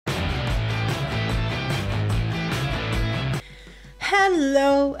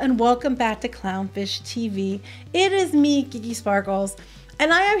Hello and welcome back to Clownfish TV. It is me, Geeky Sparkles,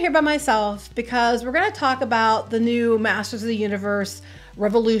 and I am here by myself because we're going to talk about the new Masters of the Universe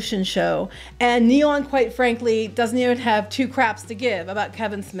Revolution show. And Neon, quite frankly, doesn't even have two craps to give about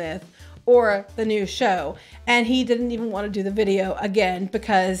Kevin Smith or the new show. And he didn't even want to do the video again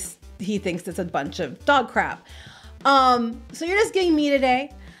because he thinks it's a bunch of dog crap. So you're just getting me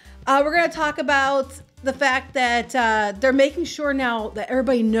today. We're going to talk about the fact that they're making sure now that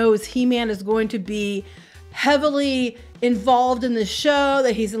everybody knows He-Man is going to be heavily involved in the show,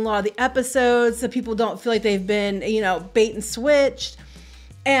 that he's in a lot of the episodes, so people don't feel like they've been, you know, bait and switched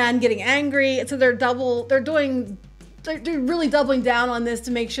and getting angry. And so they're really doubling down on this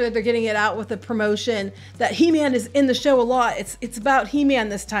to make sure that they're getting it out with the promotion that He-Man is in the show a lot. It's about He-Man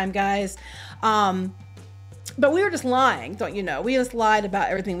this time, guys. But we were just lying, don't you know? We just lied about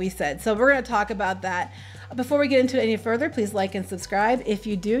everything we said. So we're going to talk about that. Before we get into it any further, please like and subscribe. If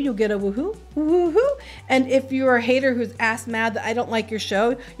you do, you'll get a woohoo, woohoo. And if you're a hater who's ass mad that I don't like your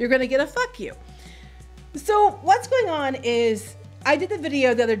show, you're going to get a fuck you. So what's going on is I did the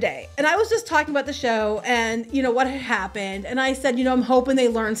video the other day and I was just talking about the show and, you know, what had happened. And I said, you know, I'm hoping they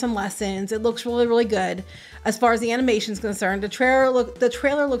learn some lessons. It looks really, really good as far as the animation is concerned. The trailer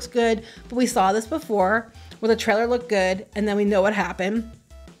looks good, but we saw this before where the trailer looked good and then we know what happened.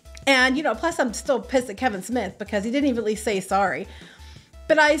 And, you know, plus I'm still pissed at Kevin Smith because he didn't even really say sorry.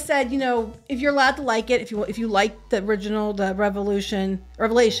 But I said, you know, if you're allowed to like it, if you like the original, the Revelation,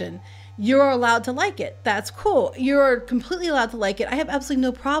 you're allowed to like it. That's cool. You're completely allowed to like it. I have absolutely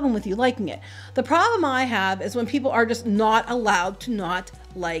no problem with you liking it. The problem I have is when people are just not allowed to not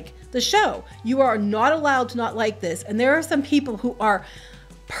like the show. You are not allowed to not like this. And there are some people who are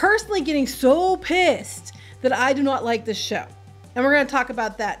personally getting so pissed that I do not like this show. And we're going to talk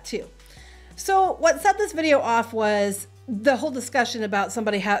about that too. So what set this video off was the whole discussion about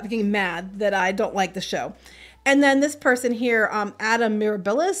somebody getting mad that I don't like the show. And then this person here, Adam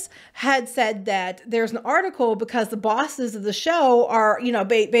Mirabilis, had said that there's an article because the bosses of the show are, you know,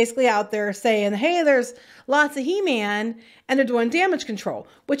 basically out there saying, hey, there's lots of He-Man and they're doing damage control,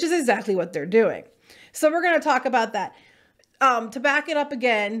 which is exactly what they're doing. So we're going to talk about that. To back it up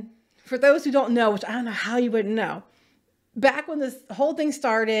again, for those who don't know, which I don't know how you wouldn't know, back when this whole thing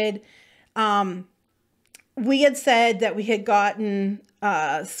started, we had said that we had gotten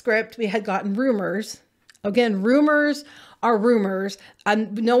a script, we had gotten rumors. Again, rumors are rumors.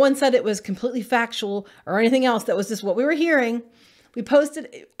 No one said it was completely factual or anything else. That was just what we were hearing. We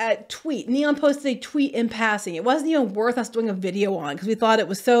posted a tweet. Neon posted a tweet in passing. It wasn't even worth us doing a video on because we thought it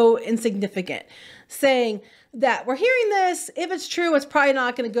was so insignificant, saying that we're hearing this. If it's true, it's probably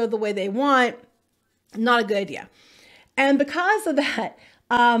not going to go the way they want. Not a good idea. And because of that,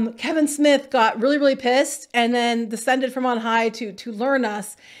 Kevin Smith got really, really pissed and then descended from on high to learn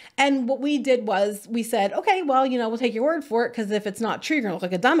us. And what we did was we said, okay, well, you know, we'll take your word for it because if it's not true, you're going to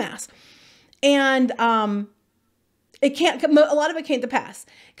look like a dumbass. And a lot of it came to pass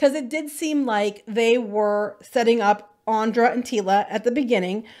because it did seem like they were setting up Andra and Teela at the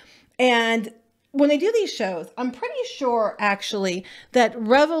beginning. And when they do these shows, I'm pretty sure actually that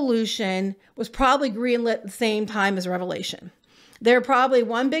Revolution was probably greenlit at the same time as Revelation. They're probably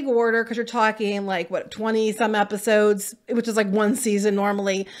one big order because you're talking like, what, 20 some episodes, which is like one season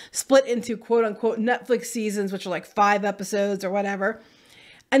normally, split into quote unquote Netflix seasons, which are like 5 episodes or whatever.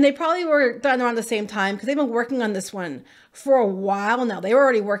 And they probably were done around the same time because they've been working on this one for a while now. They were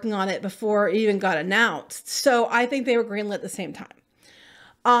already working on it before it even got announced. So I think they were greenlit at the same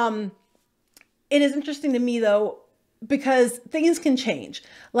time. It is interesting to me though, because things can change.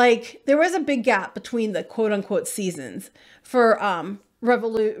 Like there was a big gap between the quote unquote seasons for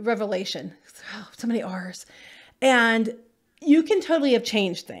Revelation. Oh, so many R's. And you can totally have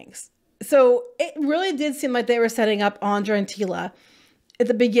changed things. So it really did seem like they were setting up Andra and Teela at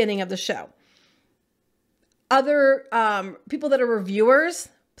the beginning of the show. Other people that are reviewers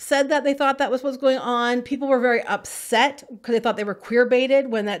said that they thought that was what was going on. People were very upset because they thought they were queer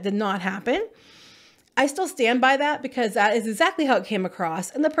baited when that did not happen. I still stand by that because that is exactly how it came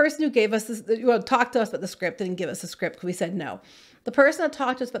across. And the person who gave us this, talked to us about the script, didn't give us a script because we said no. The person that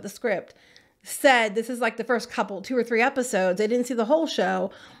talked to us about the script said this is like the first couple, 2 or 3 episodes. They didn't see the whole show,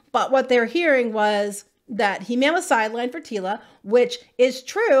 but what they're hearing was that He-Man was sidelined for Teela, which is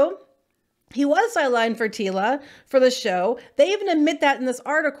true. He was sidelined for Teela for the show. They even admit that in this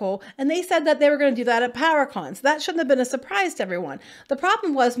article, and they said that they were going to do that at PowerCon. So that shouldn't have been a surprise to everyone. The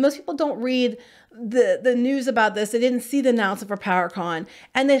problem was most people don't read the news about this. They didn't see the announcement for PowerCon,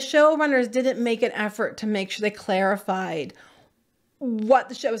 and the showrunners didn't make an effort to make sure they clarified what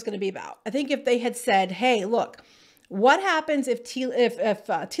the show was going to be about. I think if they had said, hey, look, What happens if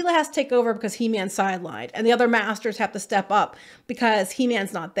Teela has to take over because He-Man's sidelined and the other masters have to step up because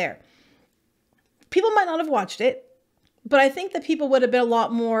He-Man's not there? People might not have watched it, but I think that people would have been a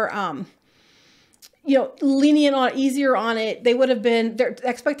lot more, lenient on it, easier on it. They would have been, their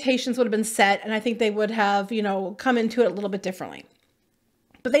expectations would have been set, and I think they would have, come into it a little bit differently.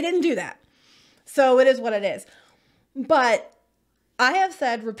 But they didn't do that. So it is what it is. But I have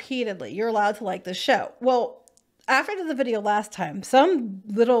said repeatedly, you're allowed to like the show. Well, after I did the video last time, some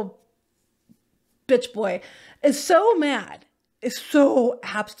little bitch boy is so mad, is so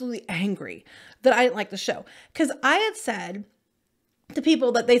absolutely angry that I didn't like the show. Because I had said to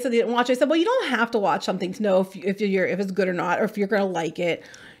people that they said they didn't watch it, I said, well, you don't have to watch something to know if it's good or not, or if you're going to like it.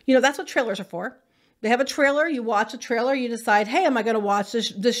 That's what trailers are for. They have a trailer, you watch a trailer, you decide, hey, am I going to watch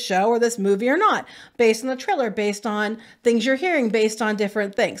this show or this movie or not? Based on the trailer, based on things you're hearing, based on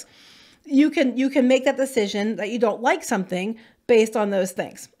different things. You can make that decision that you don't like something based on those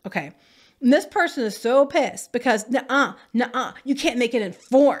things. Okay. And this person is so pissed because you can't make an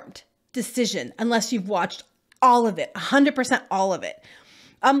informed decision unless you've watched all of it, 100% all of it.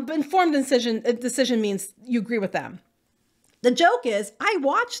 Informed decision means you agree with them. The joke is I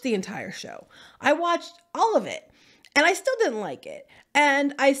watched the entire show. I watched all of it and I still didn't like it.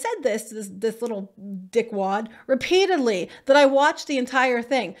 And I said this to this little dickwad repeatedly that I watched the entire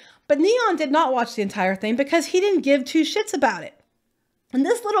thing, but Neon did not watch the entire thing because he didn't give two shits about it. And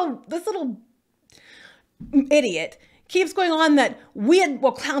this little idiot keeps going on that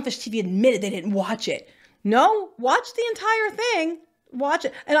Clownfish TV admitted they didn't watch it. No, watch the entire thing. Watch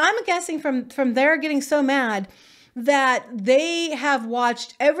it. And I'm guessing from their getting so mad that they have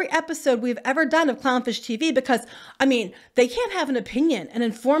watched every episode we've ever done of Clownfish TV because, they can't have an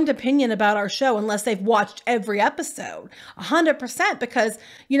informed opinion about our show unless they've watched every episode 100% because,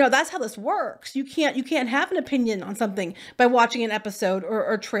 that's how this works. You can't have an opinion on something by watching an episode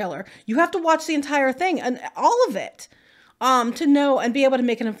or trailer. You have to watch the entire thing and all of it to know and be able to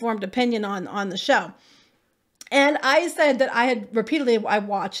make an informed opinion on the show. And I said that I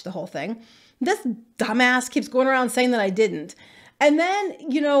watched the whole thing. This dumbass keeps going around saying that I didn't. And then,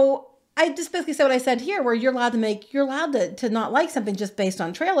 I just basically said what I said here, where you're allowed to not like something just based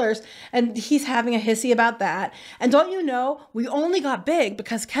on trailers. And he's having a hissy about that. And don't you know, we only got big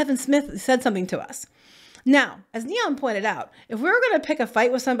because Kevin Smith said something to us. Now, as Neon pointed out, if we were going to pick a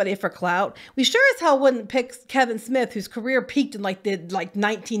fight with somebody for clout, we sure as hell wouldn't pick Kevin Smith, whose career peaked in the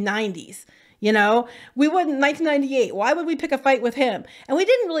 1990s. We wouldn't, 1998. Why would we pick a fight with him? And we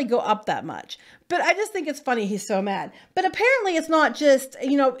didn't really go up that much. But I just think it's funny he's so mad. But apparently it's not just,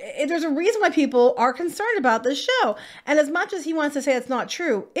 there's a reason why people are concerned about this show. And as much as he wants to say it's not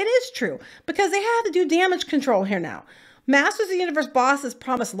true, it is true. Because they have to do damage control here now. Masters of the Universe bosses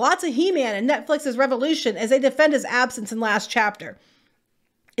promised lots of He-Man in Netflix's Revolution as they defend his absence in Last Chapter.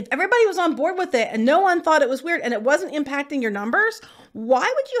 If everybody was on board with it and no one thought it was weird and it wasn't impacting your numbers, why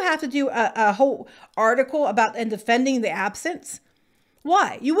would you have to do a whole article about and defending the absence?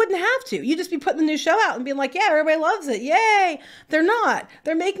 Why? You wouldn't have to. You'd just be putting the new show out and being like, yeah, everybody loves it. Yay. They're not.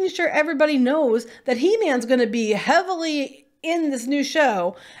 They're making sure everybody knows that He-Man's going to be heavily in this new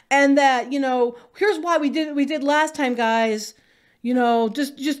show and that, here's why we did last time, guys.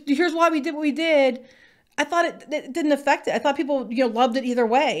 Just here's why we did what we did. I thought it didn't affect it. I thought people, loved it either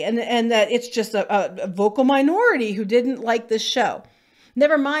way. And that it's just a vocal minority who didn't like this show.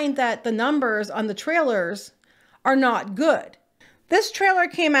 Never mind that the numbers on the trailers are not good. This trailer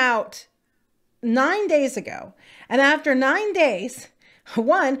came out 9 days ago. And after 9 days,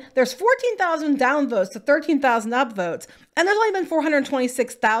 there's 14,000 downvotes to 13,000 upvotes. And there's only been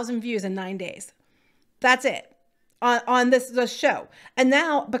 426,000 views in 9 days. That's it. On this show. And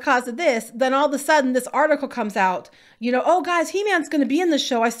now, because of this, then all of a sudden this article comes out, oh guys, He-Man's going to be in the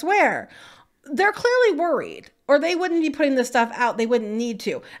show, I swear. They're clearly worried, or they wouldn't be putting this stuff out. They wouldn't need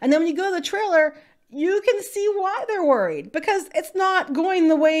to. And then when you go to the trailer, you can see why they're worried, because it's not going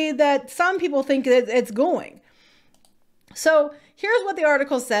the way that some people think it's going. So here's what the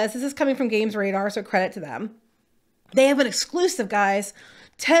article says. This is coming from Games Radar, so credit to them. They have an exclusive, guys.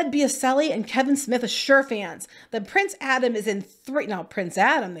 Ted Biaselli and Kevin Smith assure fans that Prince Adam is in Prince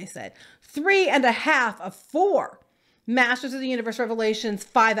Adam, they said, 3.5 of 4 Masters of the Universe Revelations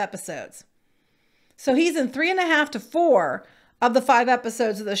 5 episodes. So he's in 3.5 to 4 of the 5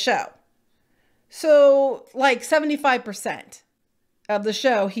 episodes of the show. So like 75% of the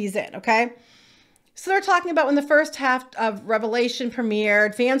show he's in, okay? So they're talking about when the first half of Revelation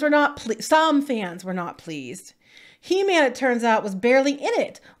premiered, some fans were not pleased. He-Man, it turns out, was barely in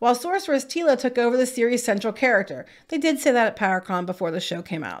it, while Sorceress Teela took over the series' central character. They did say that at PowerCon before the show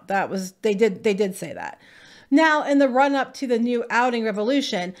came out. They did say that. Now, in the run-up to the new outing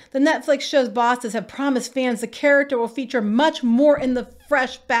Revolution, the Netflix show's bosses have promised fans the character will feature much more in the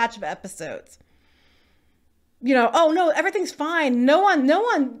fresh batch of episodes. You know, oh no, everything's fine. No one,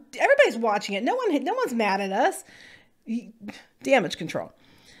 everybody's watching it. No one's mad at us. Damage control.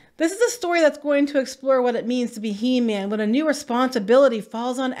 This is a story that's going to explore what it means to be He-Man when a new responsibility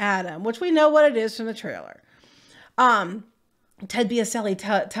falls on Adam, which we know what it is from the trailer. Ted Biaselli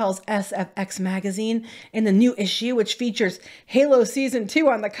tells SFX magazine in the new issue, which features Halo Season 2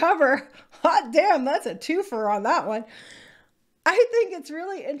 on the cover. Hot damn, that's a twofer on that one. I think it's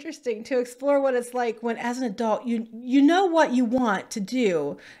really interesting to explore what it's like when, as an adult, you know what you want to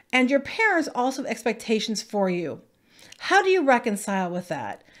do, and your parents also have expectations for you. How do you reconcile with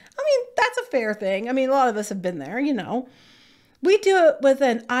that? I mean, that's a fair thing. I mean, a lot of us have been there, you know. We do it with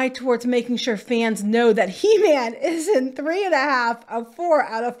an eye towards making sure fans know that He-Man is in 3.5 of 4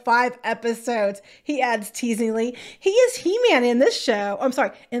 out of 5 episodes. He adds teasingly, he is He-Man in this show. I'm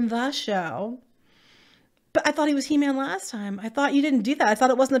sorry, in the show. But I thought he was He-Man last time. I thought you didn't do that. I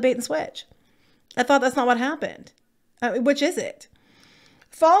thought it wasn't a bait and switch. I thought that's not what happened. Which is it?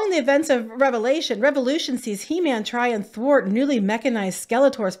 Following the events of Revolution sees He-Man try and thwart newly mechanized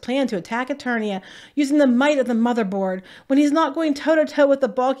Skeletor's plan to attack Eternia using the might of the motherboard. When he's not going toe-to-toe with the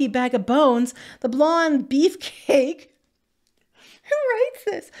bulky bag of bones, the blonde beefcake, who writes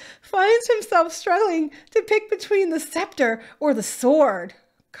this, finds himself struggling to pick between the scepter or the sword.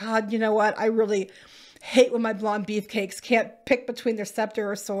 God, you know what? I really hate when my blonde beefcakes can't pick between their scepter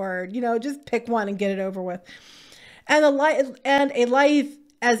or sword. You know, just pick one and get it over with. And a life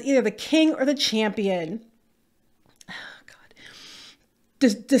as either the king or the champion. Oh, God.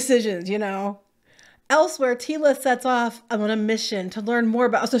 Decisions, you know. Elsewhere, Teela sets off on a mission to learn more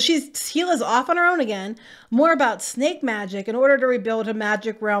about... So Teela's off on her own again. More about snake magic in order to rebuild a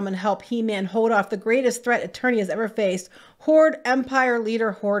magic realm and help He-Man hold off the greatest threat Eternia has ever faced. Horde Empire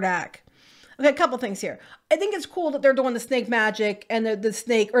leader Hordak. Okay, a couple things here. I think it's cool that they're doing the snake magic and the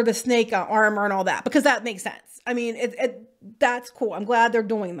snake armor and all that, because that makes sense. I mean, that's cool. I'm glad they're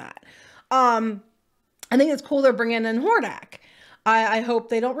doing that. I think it's cool they're bringing in Hordak. I hope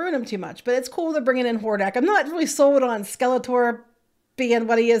they don't ruin him too much, but it's cool they're bringing in Hordak. I'm not really sold on Skeletor being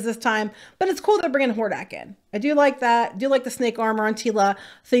what he is this time, but it's cool they're bringing Hordak in. I do like that. I do like the snake armor on Teela. I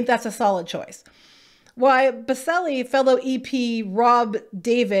think that's a solid choice. Why Biaselli, fellow EP Rob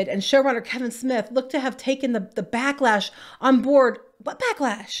David, and showrunner Kevin Smith look to have taken the backlash on board. What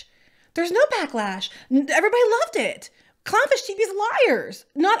backlash? There's no backlash. Everybody loved it. Clownfish TV's liars.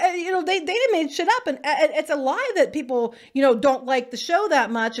 Not, you know, they made shit up, and it's a lie that people, you know, don't like the show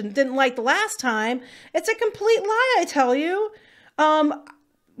that much and didn't like the last time. It's a complete lie, I tell you.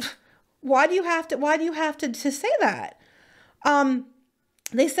 Why do you have to say that?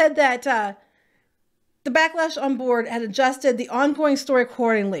 They said that the backlash on board had adjusted the ongoing story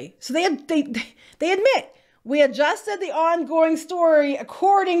accordingly. So they admit, we adjusted the ongoing story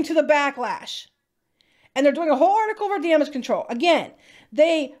according to the backlash. And they're doing a whole article for damage control. Again,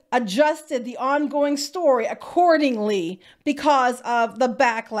 they adjusted the ongoing story accordingly because of the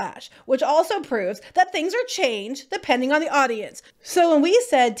backlash, which also proves that things are changed depending on the audience. So when we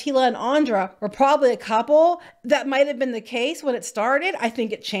said Teela and Andra were probably a couple, that might have been the case when it started. I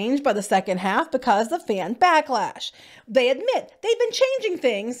think it changed by the second half because of fan backlash. They admit they've been changing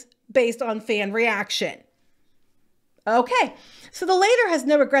things based on fan reaction. Okay, so the later has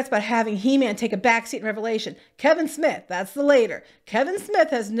no regrets about having He-Man take a backseat in Revelation. Kevin Smith, that's the later. Kevin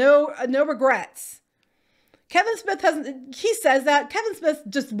Smith has no regrets. Kevin Smith hasn't, he says that. Kevin Smith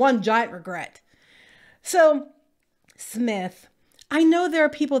just one giant regret. So, Smith, I know there are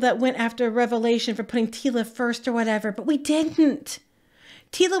people that went after Revelation for putting Teela first or whatever, but we didn't.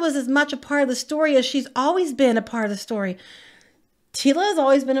 Teela was as much a part of the story as she's always been a part of the story. Teela has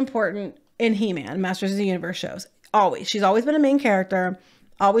always been important in He-Man, Masters of the Universe shows. Always. She's always been a main character,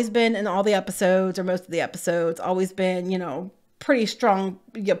 always been in all the episodes or most of the episodes, always been, you know, pretty strong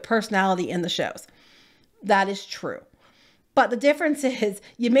personality in the shows. That is true. But the difference is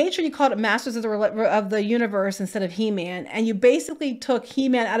you made sure you called it Masters of the Universe instead of He-Man, and you basically took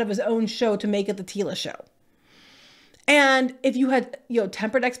He-Man out of his own show to make it the Teela show. And if you had, you know,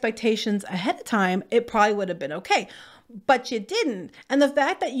 tempered expectations ahead of time, it probably would have been okay. But you didn't. And the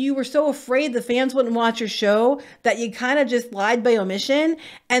fact that you were so afraid the fans wouldn't watch your show that you kind of just lied by omission.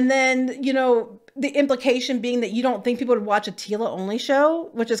 And then, you know, the implication being that you don't think people would watch a Teela only show,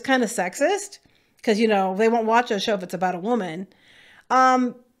 which is kind of sexist because, you know, they won't watch a show if it's about a woman.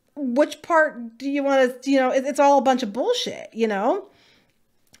 Which part do you want to, you know, it's all a bunch of bullshit, you know?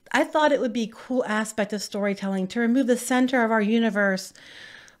 I thought it would be a cool aspect of storytelling to remove the center of our universe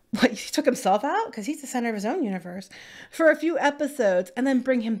What, he took himself out? Because he's the center of his own universe. For a few episodes and then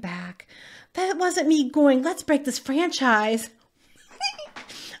bring him back. That wasn't me going, let's break this franchise.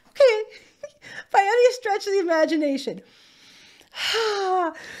 Okay. By any stretch of the imagination.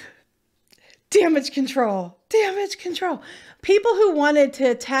 Damage control. Damage control. People who wanted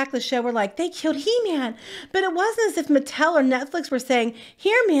to attack the show were like, they killed He-Man. But it wasn't as if Mattel or Netflix were saying,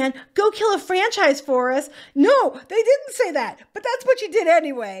 here, man, go kill a franchise for us. No, they didn't say that. But that's what you did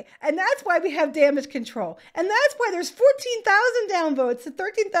anyway. And that's why we have damage control. And that's why there's 14,000 downvotes to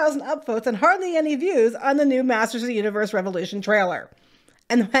 13,000 upvotes and hardly any views on the new Masters of the Universe Revolution trailer.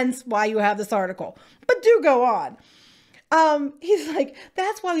 And hence why you have this article. But do go on. He's like,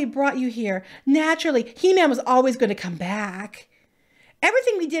 that's why we brought you here. Naturally, He-Man was always going to come back.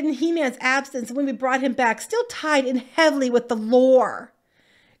 Everything we did in He-Man's absence when we brought him back still tied in heavily with the lore.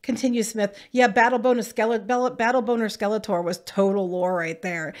 Continues Smith. Yeah, Battleboner Skeletor was total lore right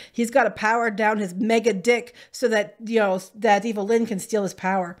there. He's got to power down his mega dick so that, you know, that Evil Lyn can steal his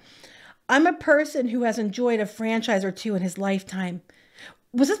power. I'm a person who has enjoyed a franchise or two in his lifetime.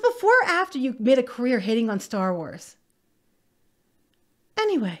 Was this before or after you made a career hating on Star Wars?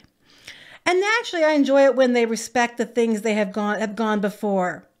 Anyway, and naturally, I enjoy it when they respect the things they have gone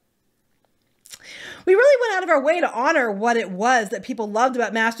before. We really went out of our way to honor what it was that people loved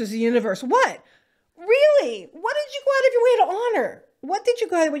about Masters of the Universe. What? Really? What did you go out of your way to honor? What did you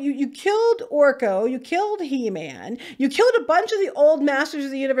go out of you killed Orko, you killed He-Man, you killed a bunch of the old Masters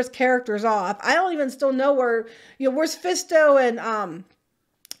of the Universe characters off. I don't even still know where, you know, where's Fisto and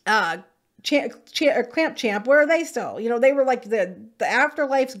Clamp Champ, where are they still? You know, they were like the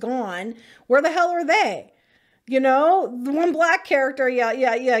afterlife's gone. Where the hell are they? You know, the one black character,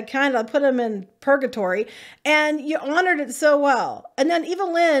 yeah, kind of put him in purgatory, and you honored it so well. And then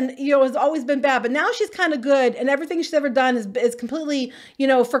Evil Lyn, you know, has always been bad, but now she's kind of good, and everything she's ever done is completely, you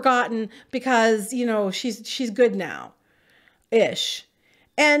know, forgotten because, you know, she's good now, ish.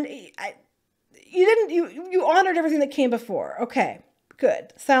 And you honored everything that came before. Okay,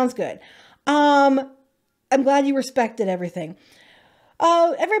 good, sounds good. I'm glad you respected everything.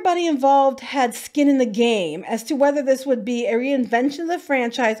 Everybody involved had skin in the game as to whether this would be a reinvention of the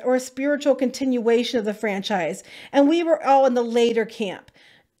franchise or a spiritual continuation of the franchise. And we were all in the later camp.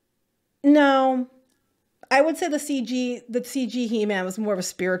 No, I would say the CG He-Man was more of a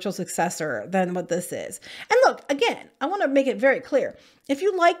spiritual successor than what this is. And look, again, I want to make it very clear. If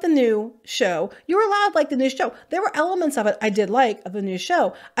you like the new show, you're allowed to like the new show. There were elements of it I did like of the new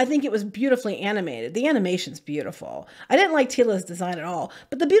show. I think it was beautifully animated. The animation's beautiful. I didn't like Teela's design at all,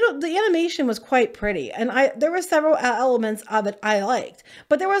 but the animation was quite pretty. And there were several elements of it I liked,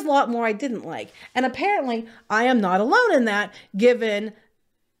 but there was a lot more I didn't like. And apparently I am not alone in that, given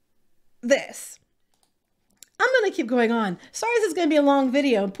this. I'm going to keep going on. Sorry, this is going to be a long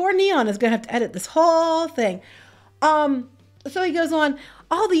video. Poor Neon is going to have to edit this whole thing. So he goes on,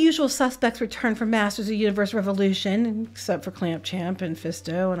 all the usual suspects return from Masters of the Universe Revolution, except for Clamp Champ and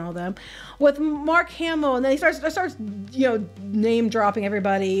Fisto and all them, with Mark Hamill, and then he starts, you know, name dropping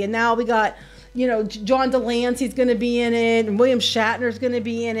everybody, and now we got, you know, John DeLancey's going to be in it, and William Shatner's going to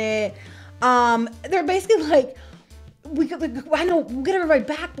be in it. They're basically like, we'll get everybody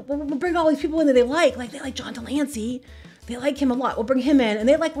back, but we'll bring all these people in that they like they like John DeLancey. They like him a lot. We'll bring him in, and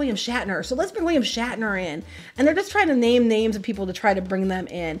they like William Shatner. So let's bring William Shatner in. And they're just trying to name names of people to try to bring them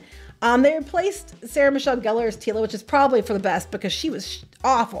in. They replaced Sarah Michelle Gellar as Teela, which is probably for the best because she was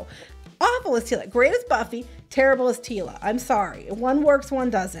awful. Awful as Teela. Great as Buffy, terrible as Teela. I'm sorry. One works, one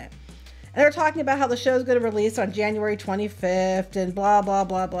doesn't. And they're talking about how the show's going to release on January 25th and blah, blah,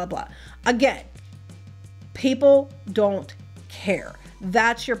 blah, blah, blah. Again, people don't care.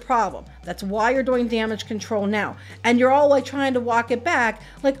 That's your problem. That's why you're doing damage control now. And you're all like trying to walk it back.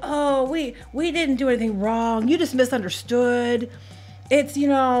 Like, oh, we didn't do anything wrong. You just misunderstood. It's, you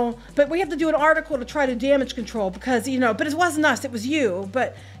know, but we have to do an article to try to damage control because, you know, but it wasn't us, it was you.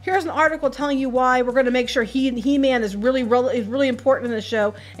 But here's an article telling you why we're going to make sure He-Man is really important in the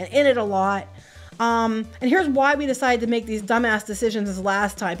show and in it a lot. And here's why we decided to make these dumbass decisions this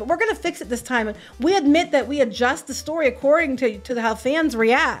last time. But we're going to fix it this time. We admit that we adjust the story according to how fans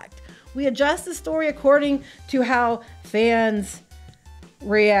react. We adjust the story according to how fans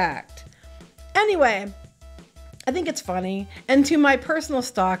react. Anyway, I think it's funny. And to my personal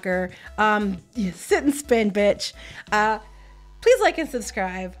stalker, sit and spin, bitch. Please like and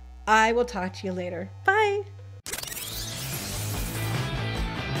subscribe. I will talk to you later. Bye.